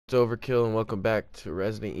It's Overkill and welcome back to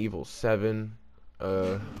Resident Evil 7.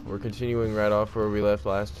 We're continuing right off where we left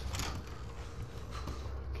last.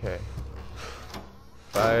 Okay.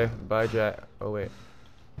 Bye, Jack. Oh wait.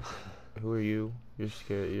 Who are you? You're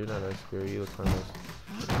scared. You're not that scary. You look harmless.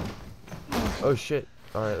 Oh shit.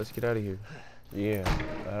 All right, let's get out of here. Yeah.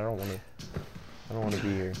 I don't want to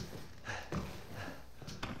be here.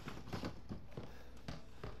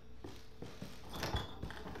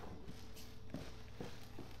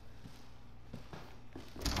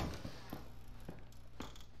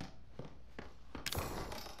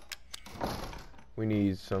 We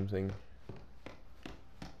need something.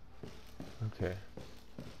 Okay.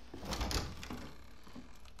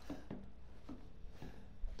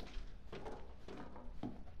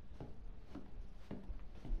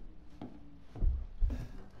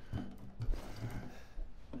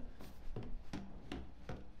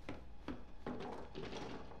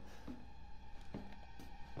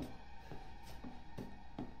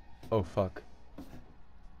 Oh fuck.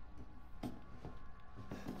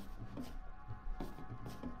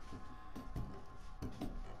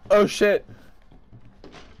 Oh shit.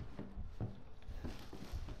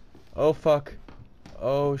 Oh fuck.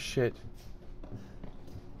 Oh shit.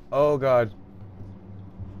 Oh god.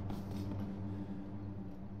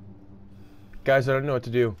 Guys, I don't know what to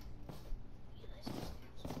do.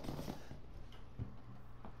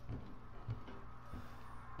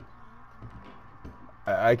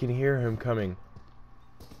 I can hear him coming.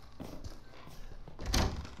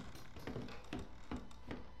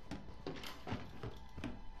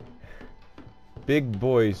 Big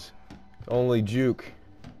boys, only juke.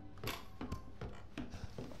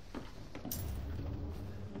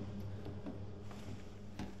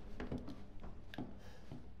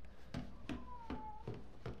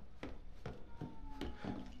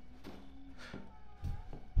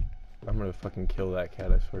 I'm gonna fucking kill that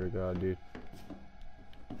cat, I swear to God, dude.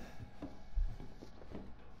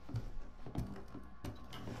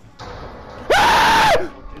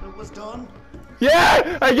 Dinner was done?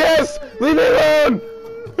 Yeah, I guess! Leave me alone!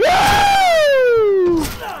 Woo!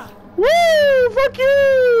 Woo! Fuck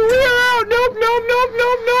you! We're out! Nope, nope, nope,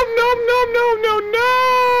 nope, nope, nope, nope, nope, no,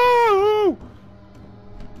 no!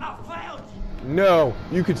 I found you! No,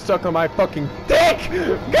 you could suck on my fucking dick!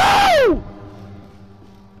 Go!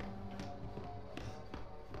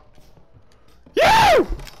 You!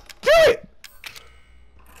 Do it!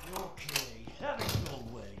 Okay, have it your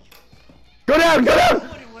way. Go down, go down!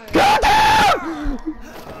 Go down!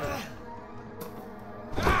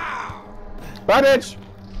 Bye, bitch!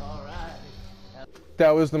 Alright.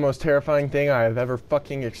 That was the most terrifying thing I have ever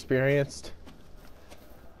fucking experienced.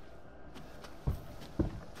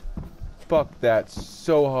 Fuck that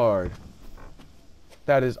so hard.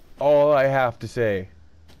 That is all I have to say.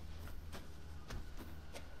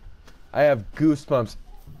 I have goosebumps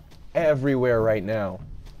everywhere right now.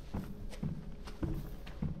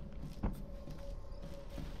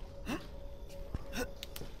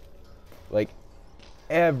 Like,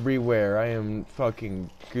 everywhere. I am fucking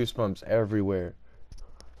goosebumps everywhere.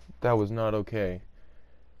 That was not okay.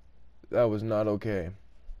 That was not okay.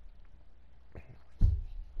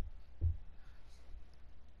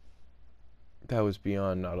 That was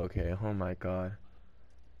beyond not okay. Oh my God.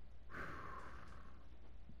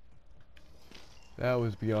 That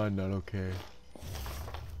was beyond not okay.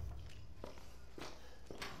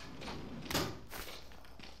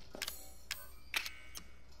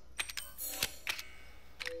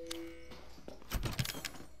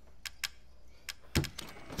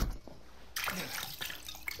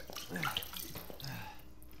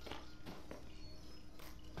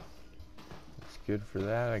 It's good for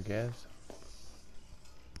that, I guess.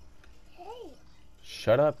 Hey.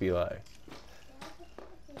 Shut up, Eli.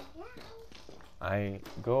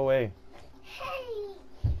 Go away. Hey.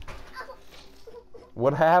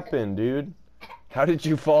 What happened, dude? How did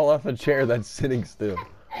you fall off a chair that's sitting still?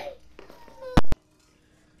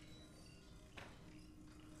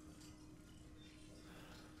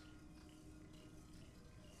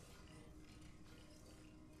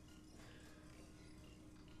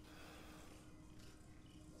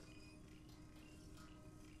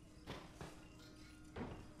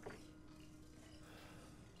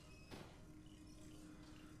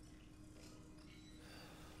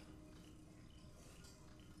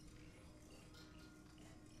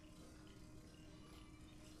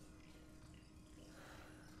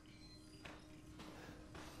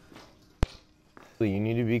 You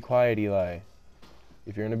need to be quiet, Eli.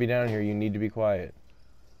 If you're gonna be down here, you need to be quiet.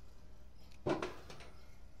 Okay.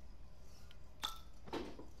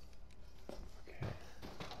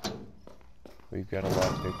 We've got a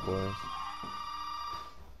lockpick, boys.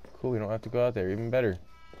 Cool, we don't have to go out there. Even better.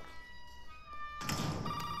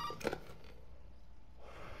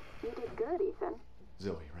 You did good, Ethan.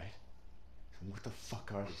 Zoe, right? And what the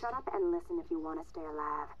fuck are these? Shut up and listen if you want to stay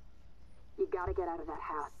alive. You gotta get out of that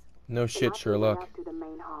house. No shit, Sherlock. Through the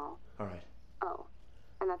main hall. All right. Oh,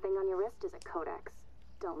 and that thing on your wrist is a codex.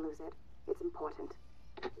 Don't lose it. It's important.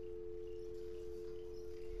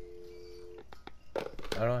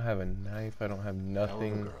 I don't have a knife. I don't have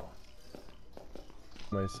nothing Hell of a girl.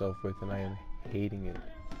 myself with, and I am hating it.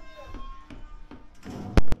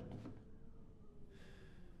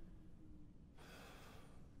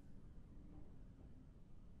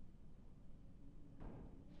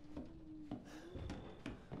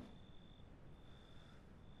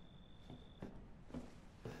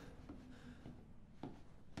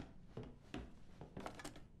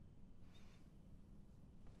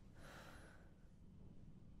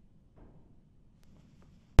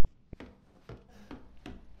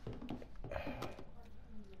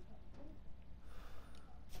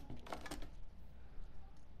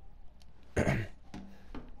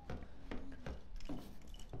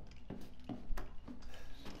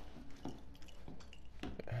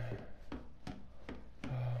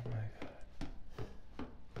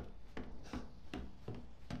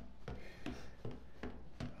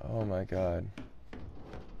 Oh my god.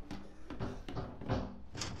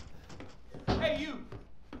 Hey, you!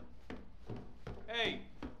 Hey!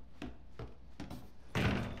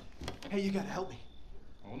 Hey, you gotta help me.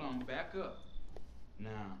 Hold on, back up.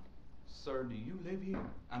 Now, sir, do you live here?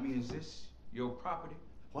 I mean, is this your property?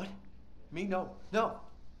 What? Me? No. No.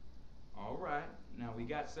 All right. Now, we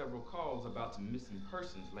got several calls about some missing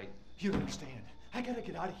persons lately. You don't understand. I gotta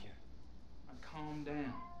get out of here. Now, calm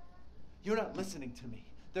down. You're not listening to me.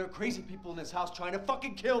 There are crazy people in this house trying to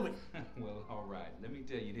fucking kill me. Well, all right. Let me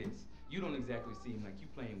tell you this. You don't exactly seem like you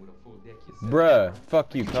playing with a full deck yourself. Bruh,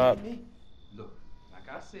 fuck you, cop. Me? Look, like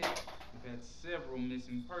I said, we've had several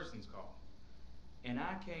missing persons calls. And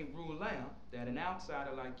I can't rule out that an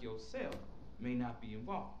outsider like yourself may not be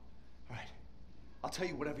involved. All right. I'll tell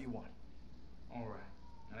you whatever you want. All right.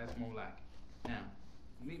 Now, that's more like it. Now,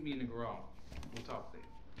 meet me in the garage. We'll talk there.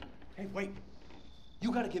 Hey, wait.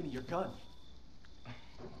 You gotta give me your gun.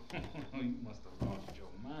 You must have lost your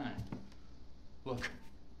mind. Look,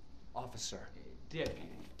 officer. Deputy.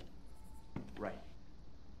 Right.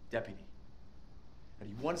 Deputy. Now,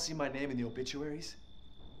 do you want to see my name in the obituaries?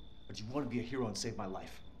 Or do you want to be a hero and save my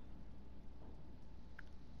life?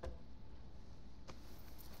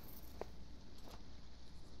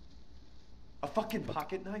 A fucking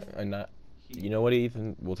pocket knife? You know what,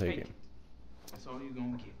 Ethan? We'll take it. That's all you're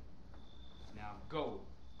gonna get. Now go.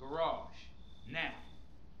 Garage. Now.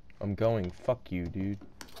 I'm going. Fuck you, dude.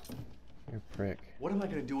 You're a prick. What am I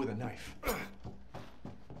gonna do with a knife?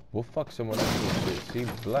 We'll fuck someone else with shit.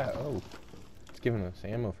 See, black. Oh. It's giving us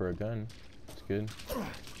ammo for a gun. It's good. Alright.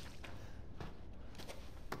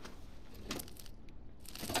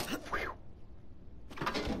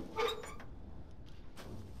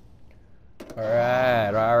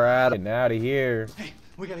 Getting out of here. Hey,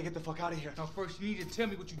 we gotta get the fuck out of here. Now first you need to tell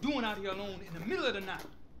me what you're doing out here alone in the middle of the night.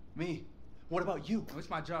 Me? What about you? No, it's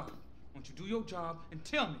my job. Why don't you do your job and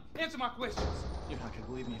tell me? Answer my questions. You're not gonna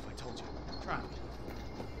believe me if I told you. Try me.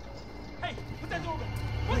 Hey, put that door back.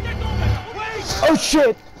 Put that door back. Wait! Oh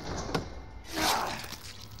shit!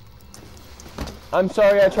 I'm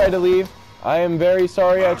sorry I tried to leave. I am very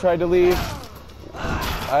sorry I tried to leave.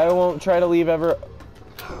 I won't try to leave ever.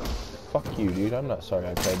 Fuck you, dude. I'm not sorry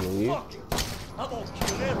I tried to leave. I'm gonna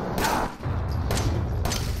kill him.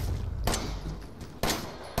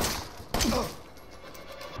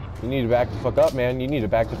 You need to back the fuck up, man. You need to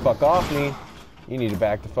back the fuck off me. You need to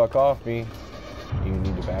back the fuck off me. You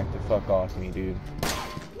need to back the fuck off me, dude.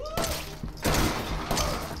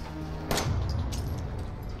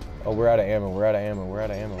 Oh, we're out of ammo. We're out of ammo. We're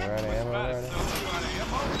out of ammo. We're out of ammo. We're out of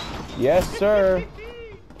ammo. Yes, sir.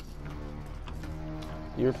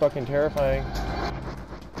 You're fucking terrifying.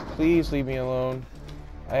 Please leave me alone.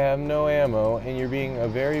 I have no ammo, and you're being a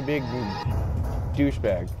very big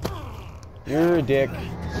douchebag. You're a dick.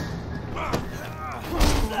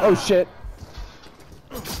 Oh shit.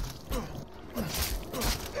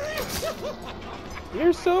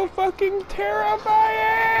 You're so fucking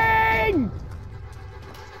terrifying!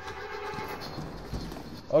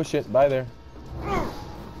 Oh shit, bye there.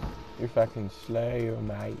 You're fucking slow,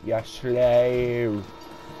 mate. You're slow.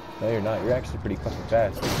 No, you're not. You're actually pretty fucking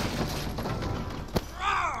fast.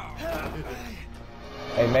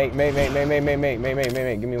 Hey, mate.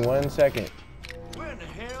 Give me 1 second. Where in the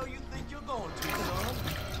hell you think you're going to, son?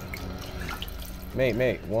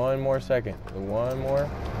 Mate, 1 more second. 1 more.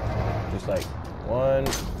 Just like 1.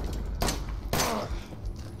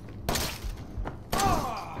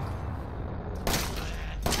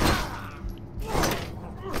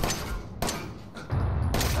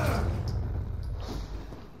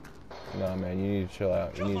 to chill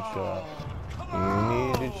out. You need to chill out.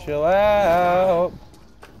 You need to chill out.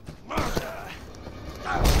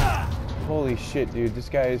 Holy shit, dude. This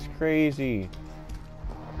guy is crazy.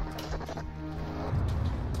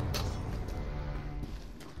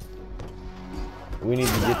 We need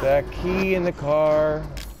to get that key in the car.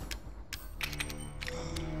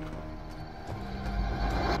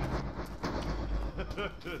 You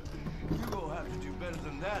gonna have to do better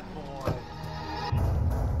than that, boy.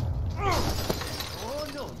 Oh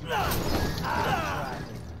no!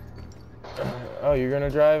 Oh, you're gonna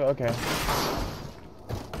drive? Okay.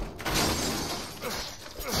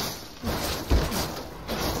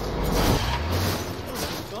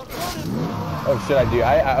 Oh shit, I do.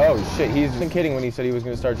 Oh shit, he's been kidding when he said he was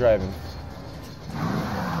gonna start driving.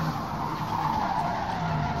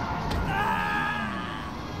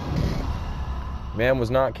 Man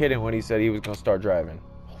was not kidding when he said he was gonna start driving.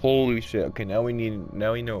 Holy shit. Okay, now we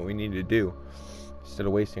know what we need to do instead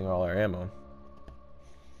of wasting all our ammo.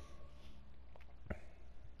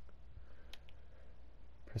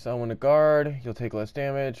 Press L1 to guard. You'll take less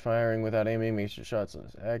damage. Firing without aiming makes your shots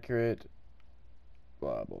less accurate.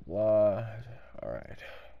 Blah blah blah. All right.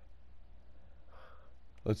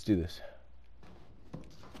 Let's do this.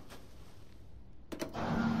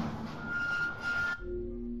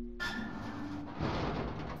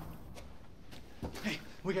 Hey,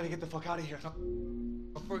 we gotta get the fuck out of here.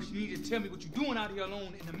 But first, you need to tell me what you're doing out here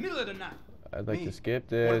alone in the middle of the night. I'd like Me? to skip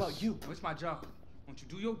this. What about you? It's my job. Won't you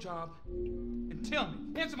do your job and tell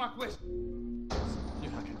me? Answer my question.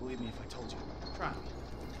 You're not gonna believe me if I told you. Try me.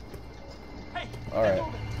 Hey! All right.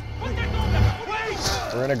 Put that gun down! Wait!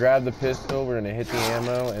 We're gonna grab the pistol. We're gonna hit the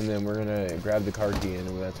ammo, and then we're gonna grab the car key,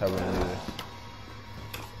 and that's how we're gonna do this.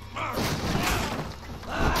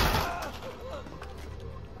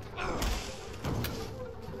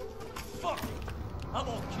 Fuck it. I'm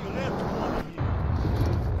gonna kill every one of you.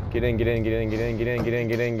 Get in, get in, get in, get in, get in, get in,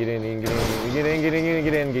 get in, get in, get in, get in, get in, get in,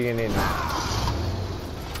 get in, get in.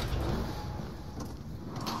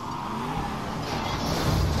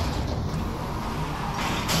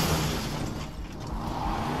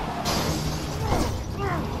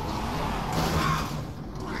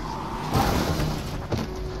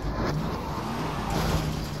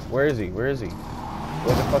 Where is he? Where is he?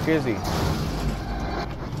 Where the fuck is he?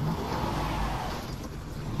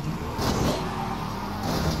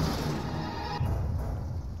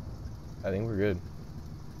 I think we're good.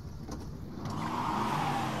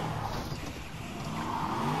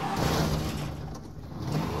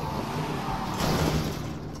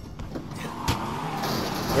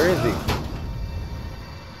 Where is he?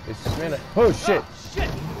 It's this man. Oh shit!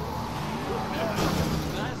 Shit!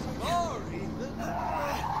 Nice car, Ethan.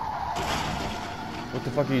 What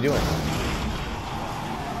the fuck are you doing?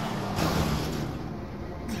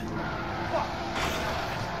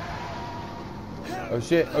 Oh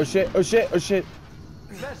shit, oh shit, oh shit, oh shit.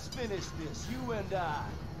 Let's finish this, you and I.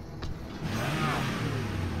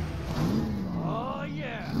 Oh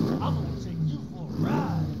yeah, I'm gonna take you for a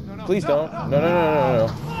ride. Please don't. No, no, no, no, no,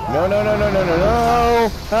 no. No, no, no, no, no, no,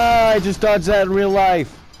 no. Ah, I just dodged that in real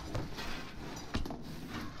life.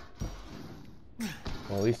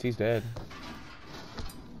 Well, at least he's dead.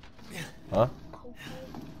 Huh?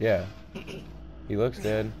 Yeah. He looks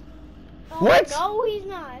dead. Oh, What? No, he's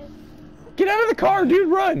not. Get out of the car, dude,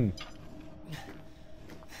 run!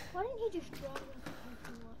 Why didn't he just drive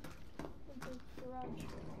into the garage?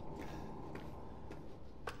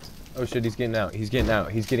 Oh shit, he's getting out. He's getting out.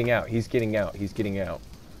 He's getting out. He's getting out. He's getting out.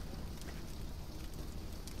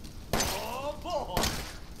 Oh boy.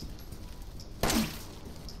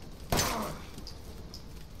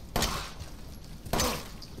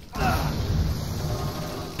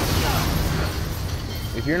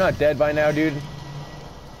 If you're not dead by now, dude,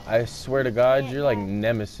 I swear to God, you're like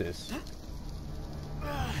Nemesis.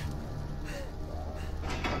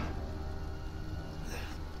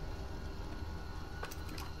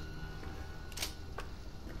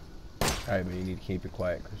 Alright, but you need to keep it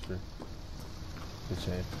quiet, Christopher. Just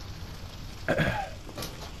saying.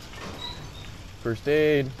 First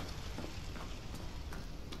aid.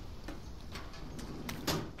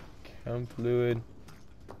 Chem fluid.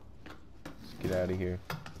 Let's get out of here.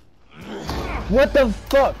 What the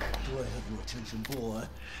fuck? Do I have your attention, boy?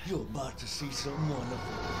 You're about to see something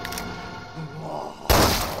wonderful. Oh,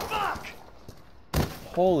 fuck!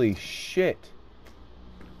 Holy shit.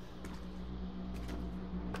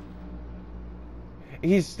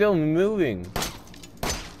 He's still moving.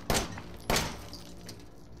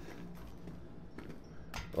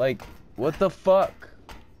 Like, what the fuck?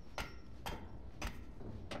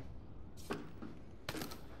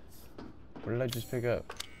 What did I just pick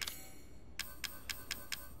up?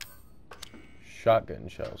 Shotgun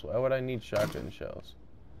shells. Why would I need shotgun shells?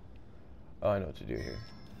 Oh, I know what to do here.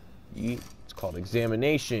 Yeet. It's called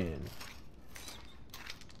examination.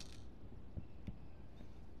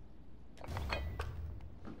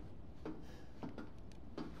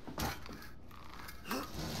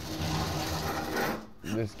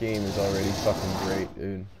 This game is already fucking great,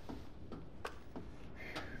 dude.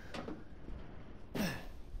 At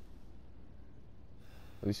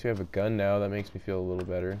least we have a gun now. That makes me feel a little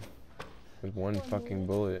better. With one fucking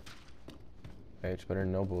bullet. Hey, it's better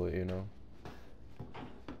than no bullet, you know.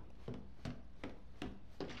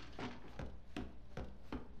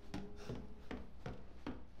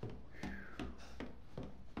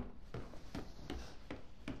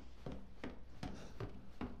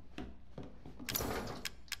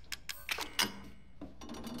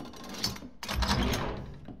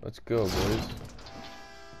 Let's go, boys.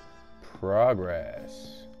 Progress.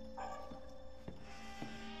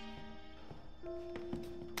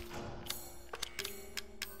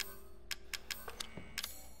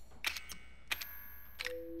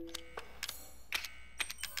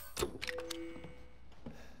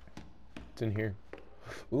 It's in here.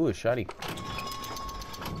 Ooh, a shotty.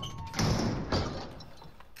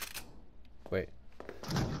 Wait.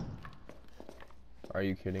 Are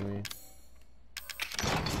you kidding me?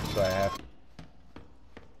 So I have.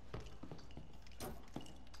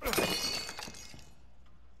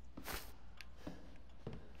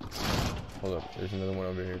 Hold up, there's another one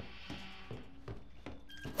over here.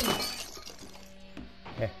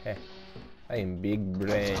 Heh I am big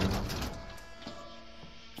brain.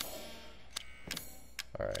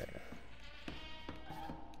 Alright.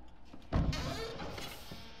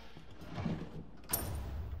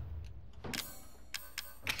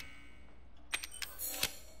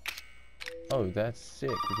 Oh, that's sick.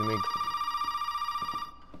 We can make.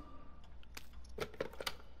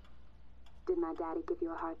 Did my daddy give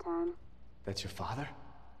you a hard time? That's your father?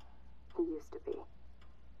 He used to be.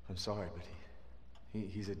 I'm sorry, but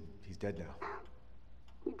he's dead now.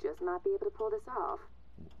 You just might be able to pull this off.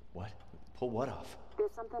 What? Pull what off?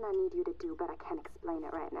 There's something I need you to do, but I can't explain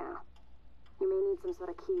it right now. You may need some sort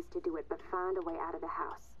of keys to do it, but find a way out of the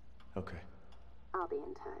house. Okay. I'll be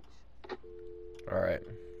in touch. Alright.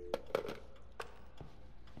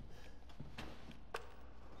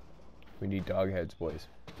 We need dog heads, boys.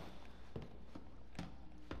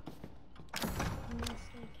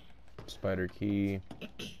 Spider key.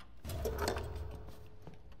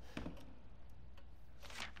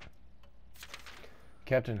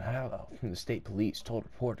 Captain Hallow from the state police told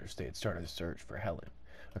reporters they had started a search for Helen,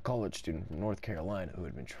 a college student from North Carolina who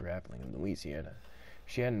had been traveling in Louisiana.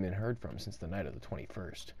 She hadn't been heard from since the night of the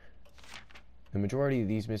 21st. The majority of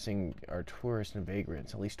these missing are tourists and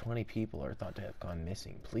vagrants. At least 20 people are thought to have gone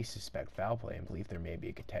missing. Police suspect foul play and believe there may be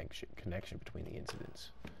a connection between the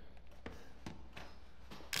incidents.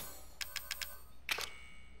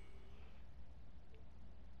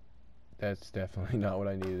 That's definitely not what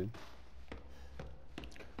I needed.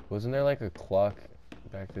 Wasn't there like a clock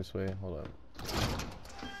back this way? Hold up.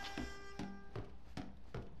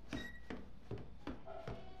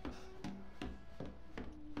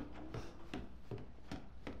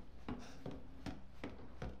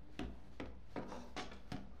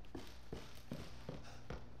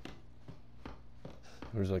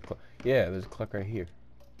 There's like, yeah, there's a clock right here.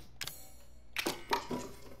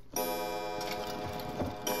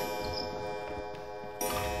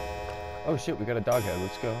 Oh shit, we got a dog head.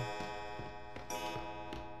 Let's go.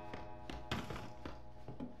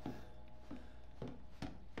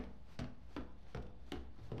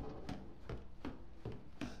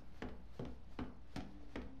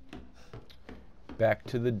 Back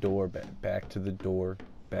to the door, back to the door,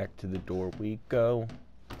 back to the door we go.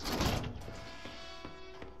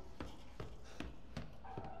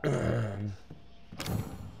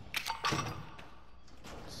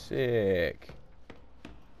 Sick.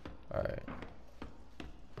 Alright.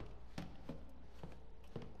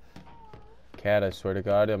 Cat, I swear to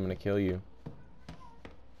God, I'm gonna kill you.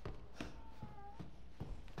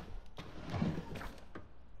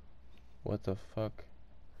 What the fuck?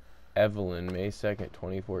 Evelyn, May 2nd,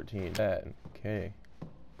 2014. That, okay.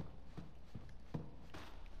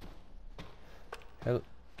 Hello.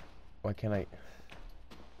 Why can't I?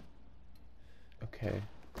 Okay.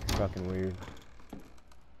 Fucking weird.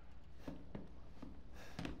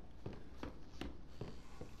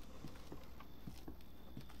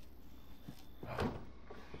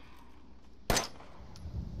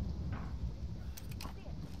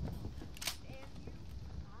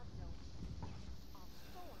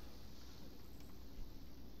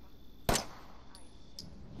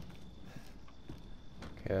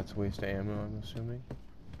 Yeah, that's a waste of ammo, I'm assuming.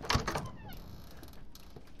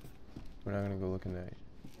 We're not gonna go look in that.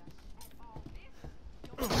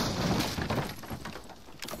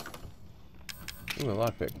 Ooh, a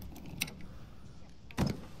lockpick.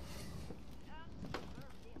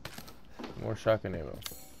 More shotgun ammo.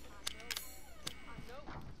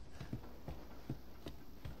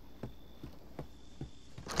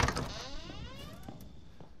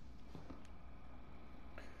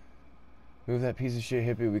 Move that piece of shit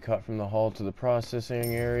hippie we caught from the hall to the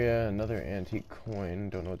processing area. Another antique coin.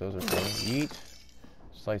 Don't know what those are for. Yeet.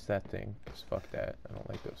 Slice that thing. Cause fuck that. I don't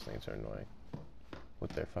like those things. They're annoying.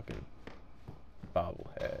 With their fucking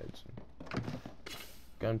bobbleheads.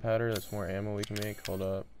 Gunpowder. That's more ammo we can make. Hold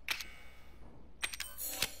up.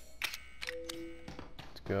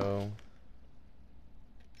 Let's go.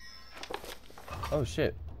 Oh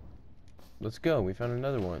shit. Let's go. We found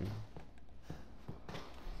another one.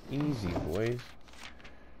 Easy, boys.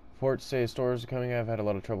 Reports say stores are coming. I've had a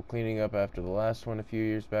lot of trouble cleaning up after the last one a few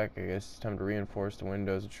years back. I guess it's time to reinforce the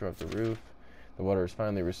windows and shore up the roof. The water has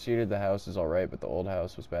finally receded. The house is alright, but the old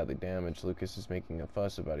house was badly damaged. Lucas is making a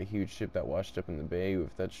fuss about a huge ship that washed up in the bay.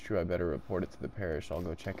 If that's true, I better report it to the parish. I'll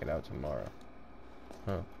go check it out tomorrow.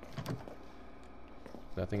 Huh.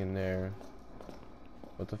 Nothing in there.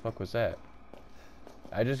 What the fuck was that?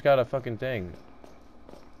 I just got a fucking thing.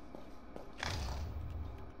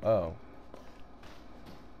 Oh.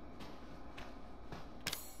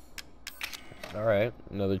 Alright,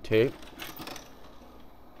 another tape.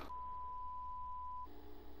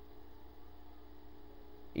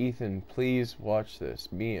 Ethan, please watch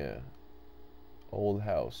this. Mia. Old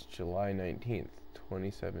house, July 19th,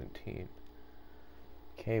 2017.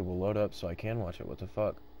 Okay, we'll load up so I can watch it. What the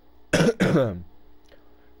fuck?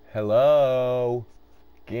 Hello?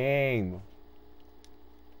 Game.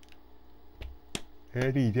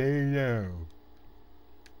 Any day now.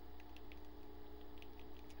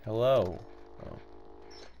 Hello. Oh.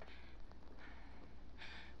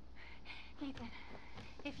 Ethan,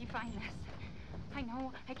 if you find this, I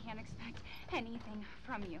know I can't expect anything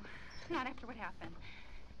from you. Not after what happened.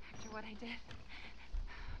 After what I did.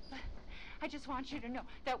 But I just want you to know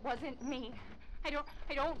that wasn't me. I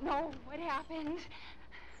don't know what happened.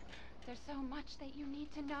 There's so much that you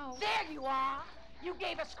need to know. There you are! You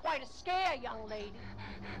gave us quite a scare, young lady.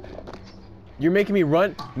 You're making me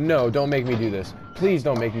run? No, don't make me do this. Please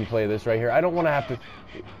don't make me play this right here. I don't want to have to...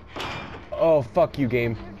 Oh, fuck you,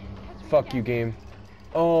 game. Fuck you, game.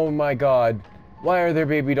 Oh my god. Why are there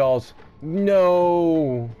baby dolls?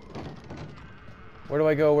 No! Where do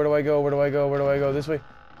I go? Where do I go? Where do I go? Where do I go? This way?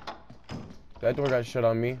 That door got shut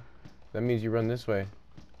on me. That means you run this way.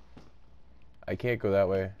 I can't go that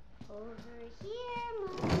way.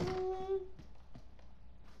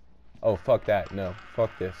 Oh, fuck that. No. Fuck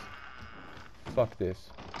this. Fuck this.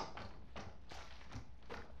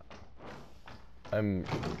 I'm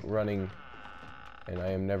running, and I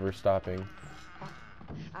am never stopping.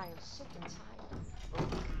 I am sick and tired.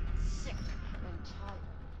 Sick and tired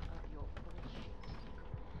of your bullshit.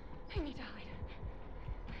 I need to hide.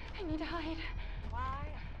 I need to hide. Why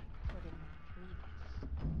put in my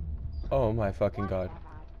treaties? Oh my fucking god. What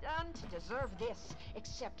have I done to deserve this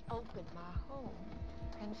except open my home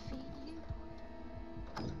and feed you?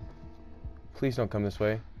 Please don't come this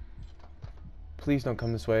way. Please don't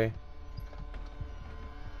come this way.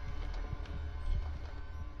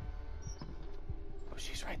 Oh,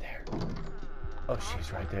 she's right there. Oh,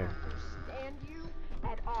 she's right there. Understand you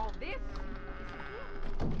at all this?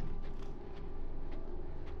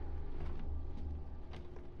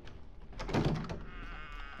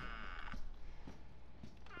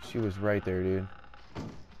 She was right there, dude.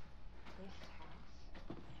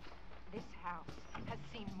 This house has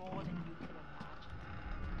seen more than you can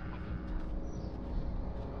imagine.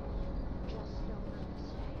 Just don't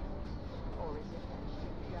understand. Or is it that you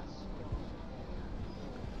just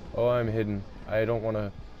don't? Oh, I'm hidden. I don't want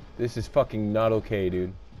to... This is fucking not okay,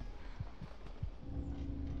 dude.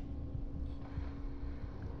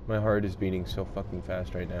 My heart is beating so fucking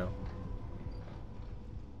fast right now.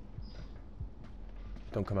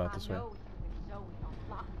 Don't come out this way. I know you and Zoe are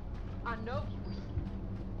plotting. I know you were.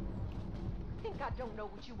 Think I don't know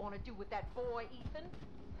what you want to do with that boy, Ethan?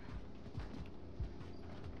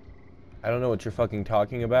 I don't know what you're fucking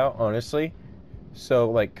talking about, honestly.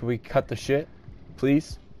 So, like, can we cut the shit?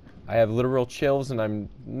 Please? I have literal chills and I'm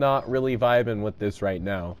not really vibing with this right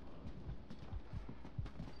now.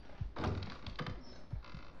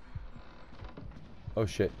 Oh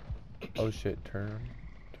shit. Oh shit. Turn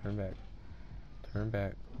back. Turn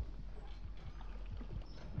back.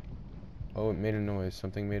 Oh, it made a noise.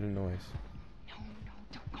 Something made a noise. No,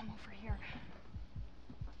 don't come over here.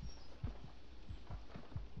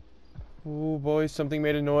 Oh boy, something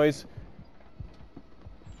made a noise.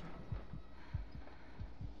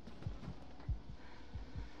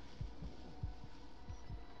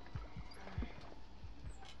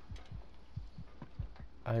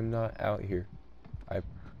 I'm not out here.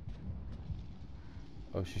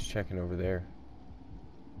 Oh, she's checking over there.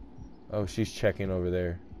 Oh, she's checking over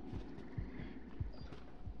there.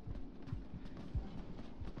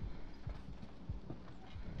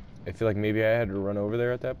 I feel like maybe I had to run over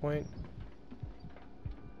there at that point.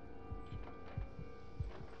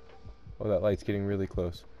 Oh, that light's getting really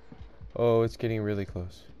close. Oh, it's getting really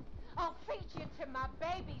close. I'll feed you to my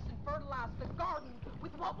babies and fertilize the garden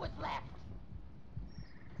with what was left.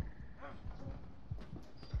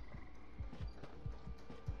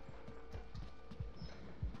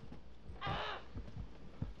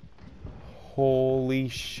 Holy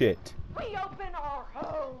shit. We open our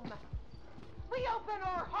home. We open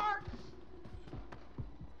our hearts.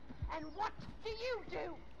 And what do you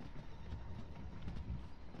do?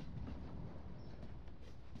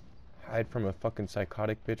 Hide from a fucking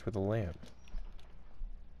psychotic bitch with a lamp.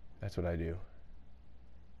 That's what I do.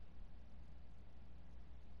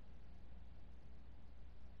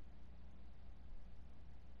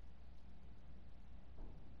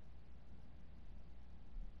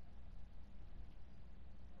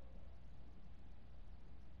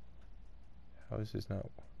 How is this not?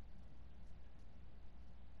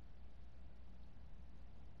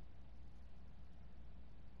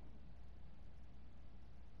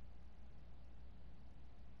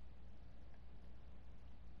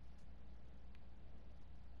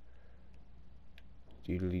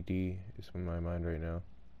 Doodly D is in my mind right now.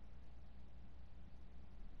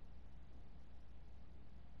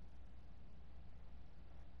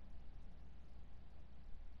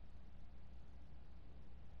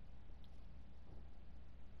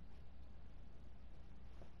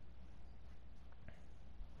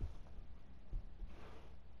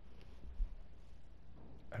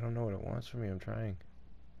 I don't know what it wants from me. I'm trying.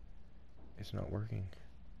 It's not working.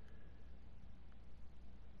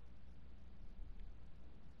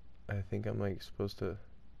 I think I'm like supposed to. Okay.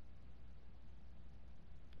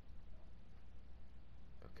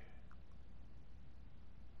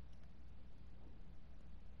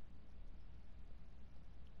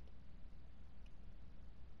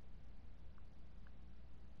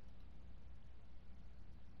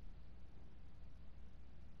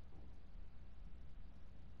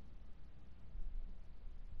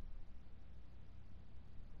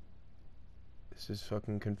 This is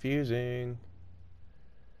fucking confusing.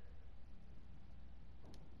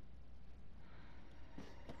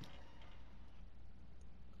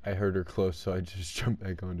 I heard her close, so I just jumped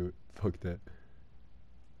back onto it. Fuck that.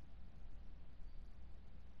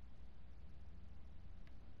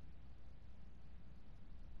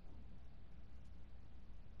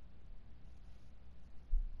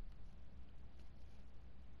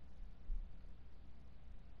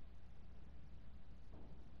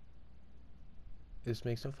 This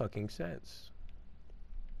makes no fucking sense.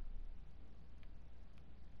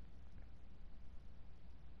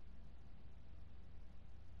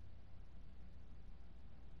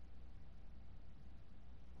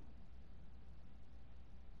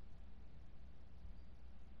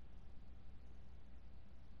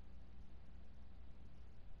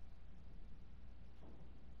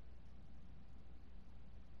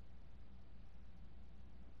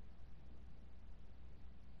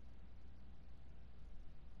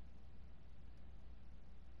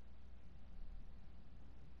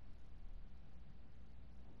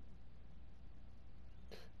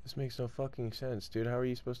 This makes no fucking sense, dude. How are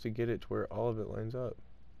you supposed to get it to where all of it lines up?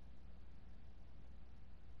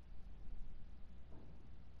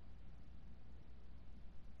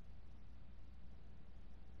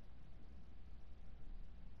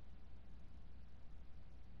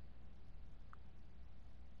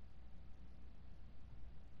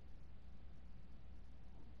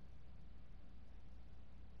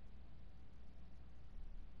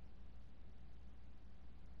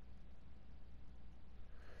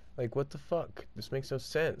 Like, what the fuck? This makes no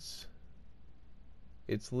sense.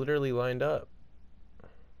 It's literally lined up.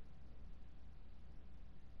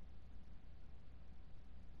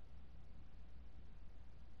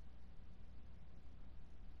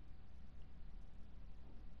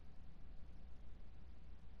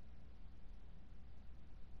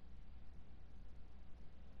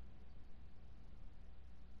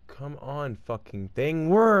 Come on, fucking thing,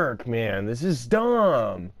 work, man. This is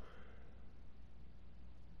dumb.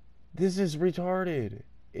 This is retarded.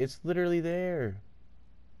 It's literally there.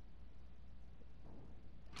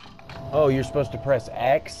 Oh, you're supposed to press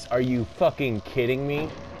X? Are you fucking kidding me?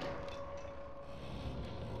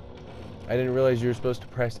 I didn't realize you were supposed to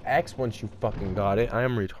press X once you fucking got it. I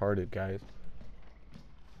am retarded, guys.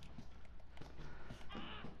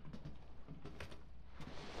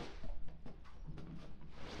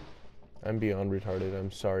 I'm beyond retarded. I'm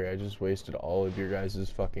sorry. I just wasted all of your guys'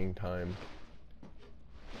 fucking time.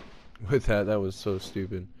 With that was so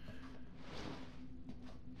stupid.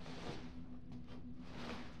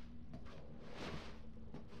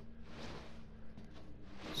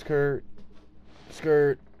 Skirt.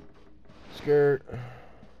 Skirt. Skirt.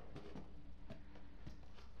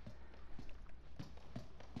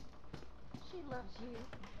 She loves you.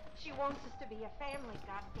 She wants us to be a family,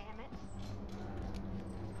 goddammit.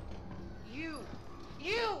 You!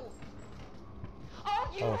 All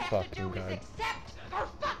you have to do fucking God. is accept her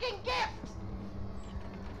fucking gift!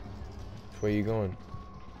 Which way you going?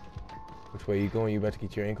 Which way you going? You about to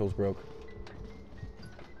get your ankles broke.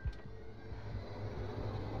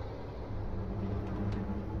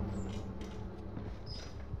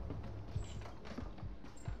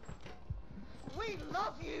 We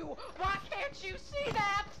love you! Why can't you see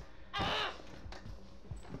that?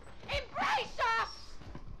 Embrace us!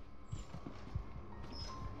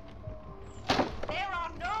 There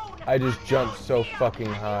are no I just jumped so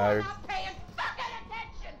fucking hard.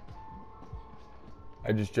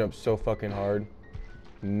 I just jumped so fucking hard.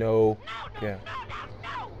 No. Yeah.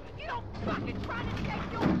 No! You don't fucking try to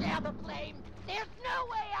take your down the flame! There's no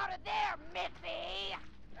way out of there, Missy!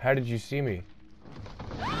 How did you see me?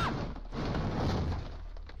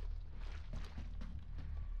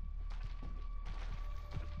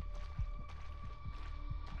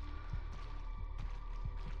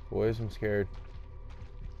 Boys, I'm scared.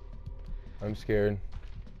 I'm scared.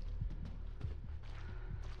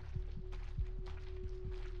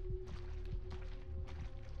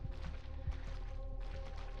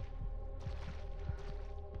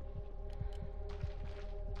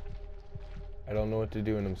 I don't know what to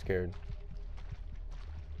do and I'm scared.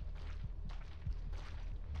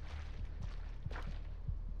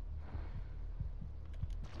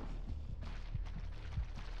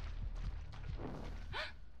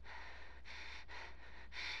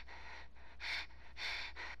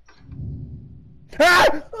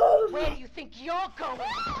 Where do you think you're going?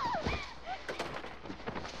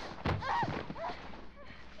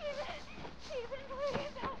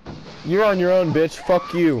 You're on your own, bitch.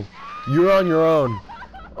 Fuck you. You're on your own.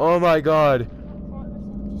 Oh my god.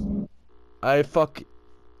 I fuck.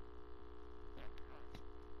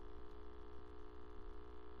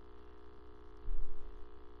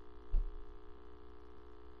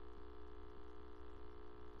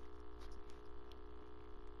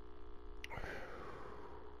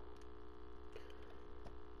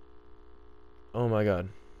 Oh my god.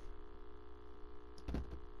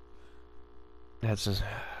 That's just.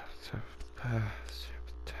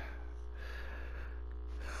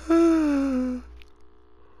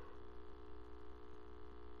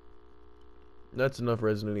 That's enough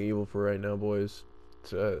Resident Evil for right now, boys.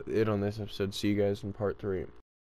 It's it on this episode. See you guys in part 3.